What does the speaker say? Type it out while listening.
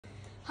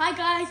Hi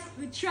guys,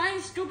 we're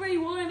trying strawberry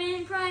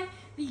watermelon prime.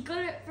 We got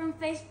it from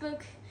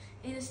Facebook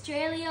in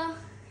Australia,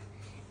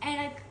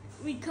 and I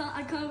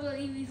can't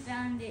believe we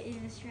found it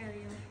in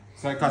Australia.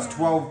 So it cost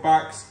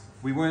 $12.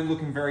 We weren't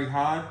looking very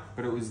hard,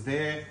 but it was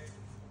there.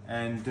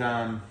 And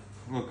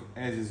look,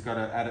 Ez has got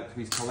to add it to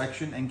his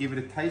collection and give it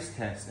a taste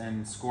test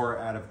and score it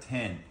out of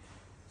 10.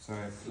 So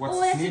what's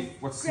the sniff?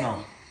 What's the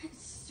smell? It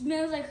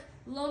smells like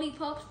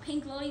lollipops,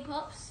 pink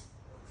lollipops.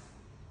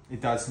 It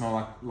does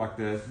smell like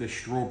the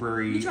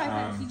strawberry. You try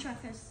first. You try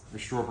first. The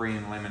strawberry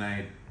and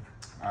lemonade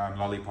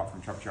lollipop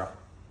from Chop Chop.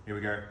 Here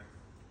we go.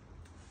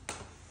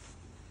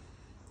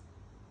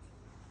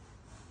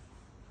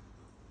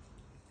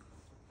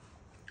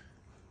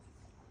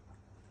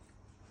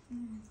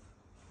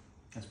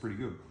 That's pretty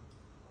good.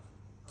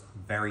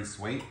 Very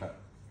sweet, but.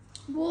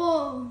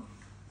 Whoa!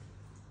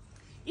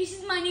 This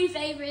is my new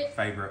favorite.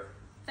 Favorite.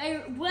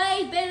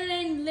 Way better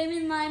than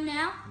lemon lime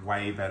now.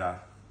 Way better.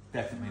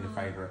 Definitely the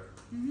favorite. Favorite.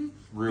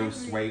 Real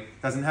sweet.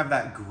 Doesn't have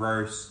that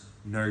gross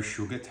no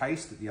sugar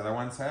taste that the other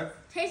ones have.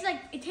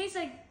 It tastes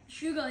like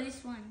sugar.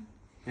 This one.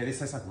 Yeah, this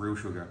tastes like real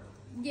sugar.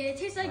 Yeah, it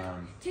tastes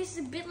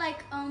a bit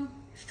like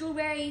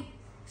strawberry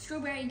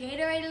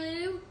Gatorade a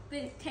little, but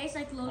it tastes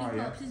like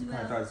lollipops as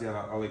well. It does, yeah,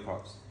 like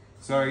lollipops.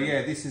 So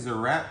yeah, this is a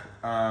wrap.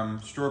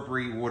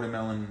 Strawberry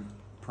watermelon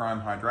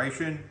prime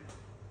hydration.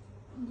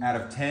 Out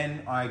of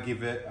 10, I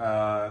give it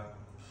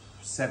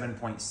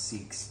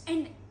 7.6.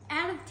 And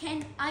out of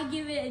 10, I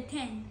give it a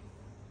 10.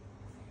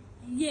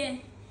 Yeah.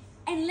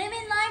 And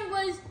lemon lime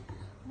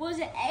was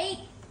an 8.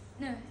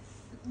 No.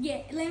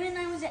 Yeah, lemon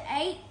lime was an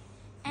 8.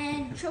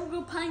 And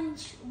tropical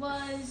punch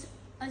was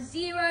a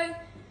 0.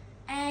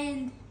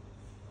 And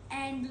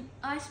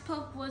ice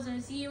pop was a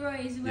 0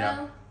 as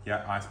well.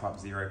 Yeah, ice pop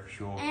 0 for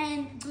sure.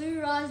 And blue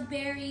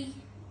raspberry,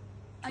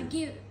 I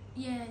give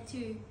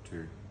 2.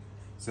 2.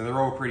 So they're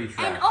all pretty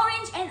trash.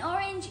 And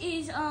orange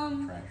is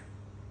trash.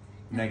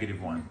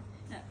 -1.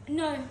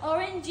 No,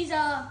 orange is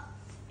a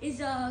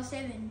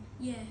 7.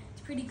 Yeah,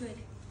 it's pretty good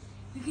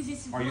because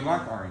it's. Oh, you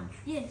like orange?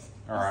 Yes.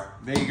 All right,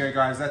 there you go,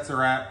 guys. That's a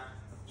wrap.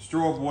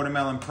 Straw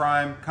watermelon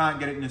prime. Can't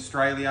get it in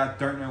Australia.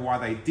 Don't know why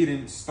they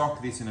didn't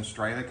stock this in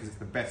Australia because it's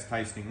the best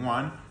tasting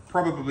one.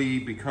 Probably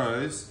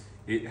because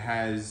it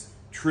has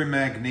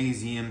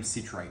trimagnesium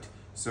citrate.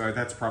 So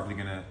that's probably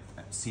going to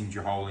singe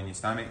a hole in your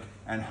stomach.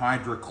 And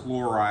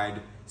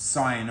hydrochloride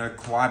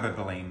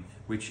cyanoclibabulene,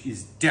 which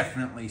is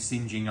definitely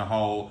singeing a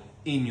hole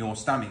in your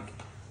stomach.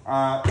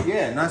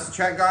 Yeah, nice to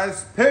chat,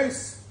 guys.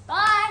 Peace.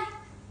 Bye.